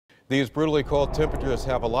These brutally cold temperatures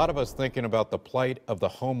have a lot of us thinking about the plight of the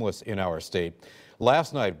homeless in our state.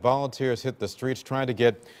 Last night, volunteers hit the streets trying to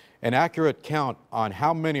get an accurate count on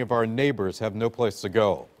how many of our neighbors have no place to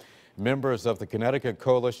go. Members of the Connecticut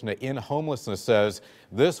Coalition to End Homelessness says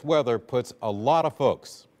this weather puts a lot of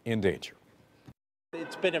folks in danger.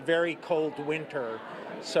 It's been a very cold winter,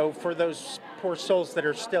 so for those poor souls that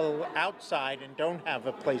are still outside and don't have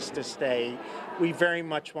a place to stay, we very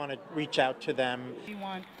much want to reach out to them.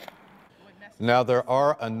 Now, there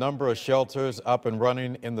are a number of shelters up and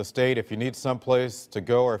running in the state. If you need someplace to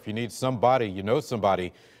go, or if you need somebody, you know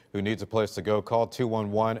somebody who needs a place to go, call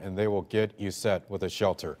 211 and they will get you set with a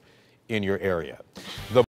shelter in your area.